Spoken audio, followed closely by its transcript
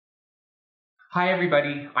Hi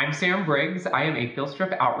everybody, I'm Sam Briggs. I am a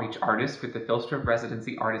Filstrup Outreach Artist with the Filstrup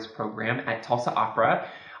Residency Artist Program at Tulsa Opera.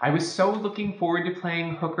 I was so looking forward to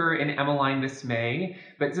playing Hooker in Emmeline this May,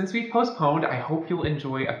 but since we've postponed, I hope you'll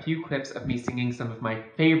enjoy a few clips of me singing some of my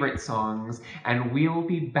favorite songs, and we'll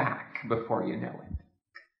be back before you know it.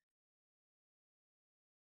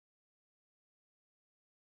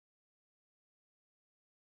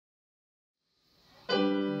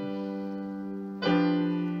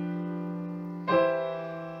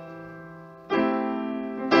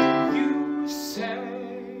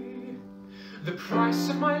 The price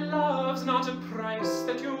of my love's not a price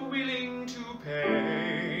that you're willing to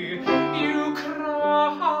pay. You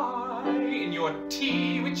cry in your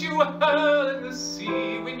tea, which you hurl in the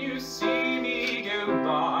sea when you see me go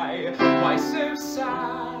by. Why so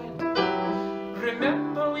sad?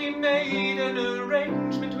 Remember we made an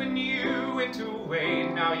arrangement when you went away.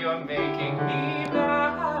 Now you're making me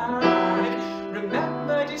mad.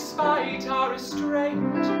 Remember, despite our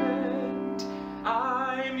estrangement,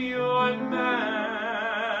 I'm your man.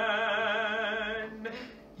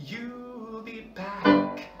 You'll be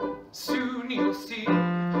back, soon you'll see.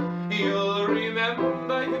 You'll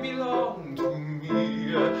remember you belong to me.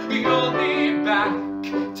 You'll be back,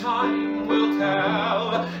 time will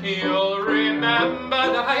tell. You'll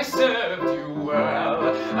remember that I served you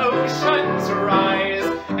well. Oceans rise,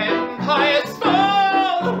 empires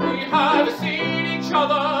fall. We have seen each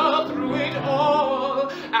other through it all.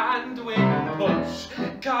 And when push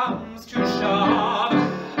comes to shove,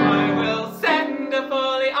 I will send a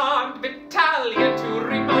fully armed battalion to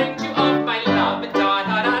remind you of my love. Da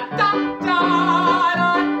da da da da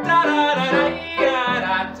da da da da da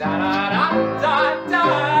da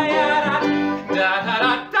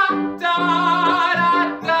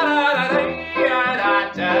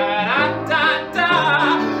da da da.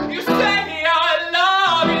 You say our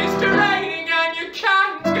love is draining and you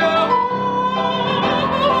can't go.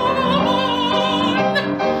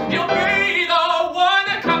 You'll be the one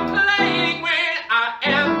complaining when I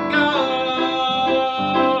am gone.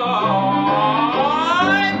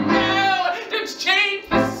 No, don't change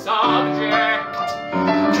the subject,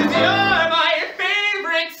 'cause you're my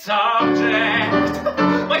favorite subject.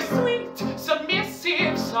 My sweet,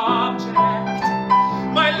 submissive subject.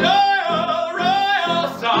 My loyal, royal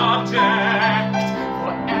subject.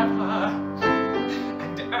 Forever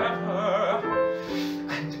and ever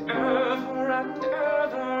and ever and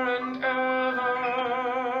ever and ever.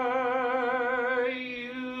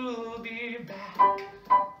 You'll be back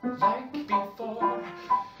like before.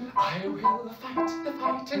 I will fight the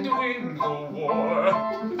fight and win the war.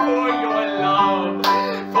 For your love,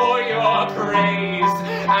 for your praise,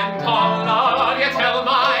 and all of you till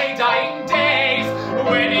my dying days.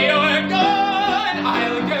 When you're gone,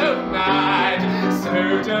 I'll go mad. So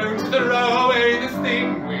don't throw away this thing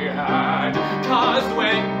we had. 'Cause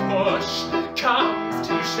when push comes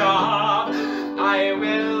to shove, I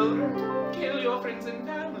will kill your friends and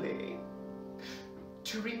family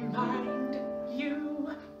to remind you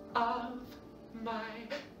of my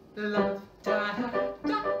love. Da da da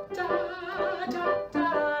da da da da da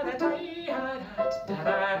da da da.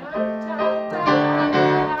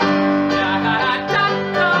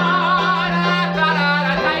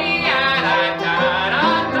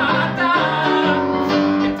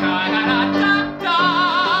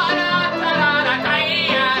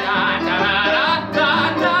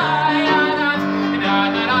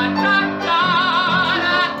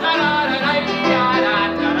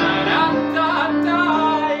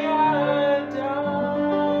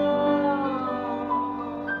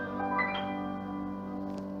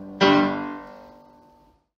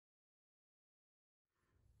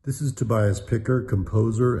 This is Tobias Picker,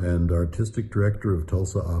 composer and artistic director of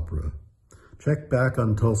Tulsa Opera. Check back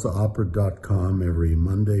on tulsaopera.com every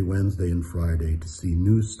Monday, Wednesday, and Friday to see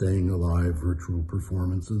new Staying Alive virtual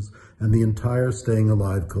performances and the entire Staying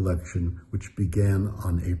Alive collection, which began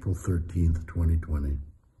on April 13th, 2020.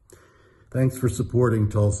 Thanks for supporting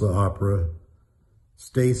Tulsa Opera.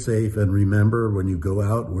 Stay safe, and remember, when you go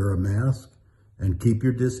out, wear a mask and keep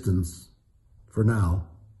your distance for now.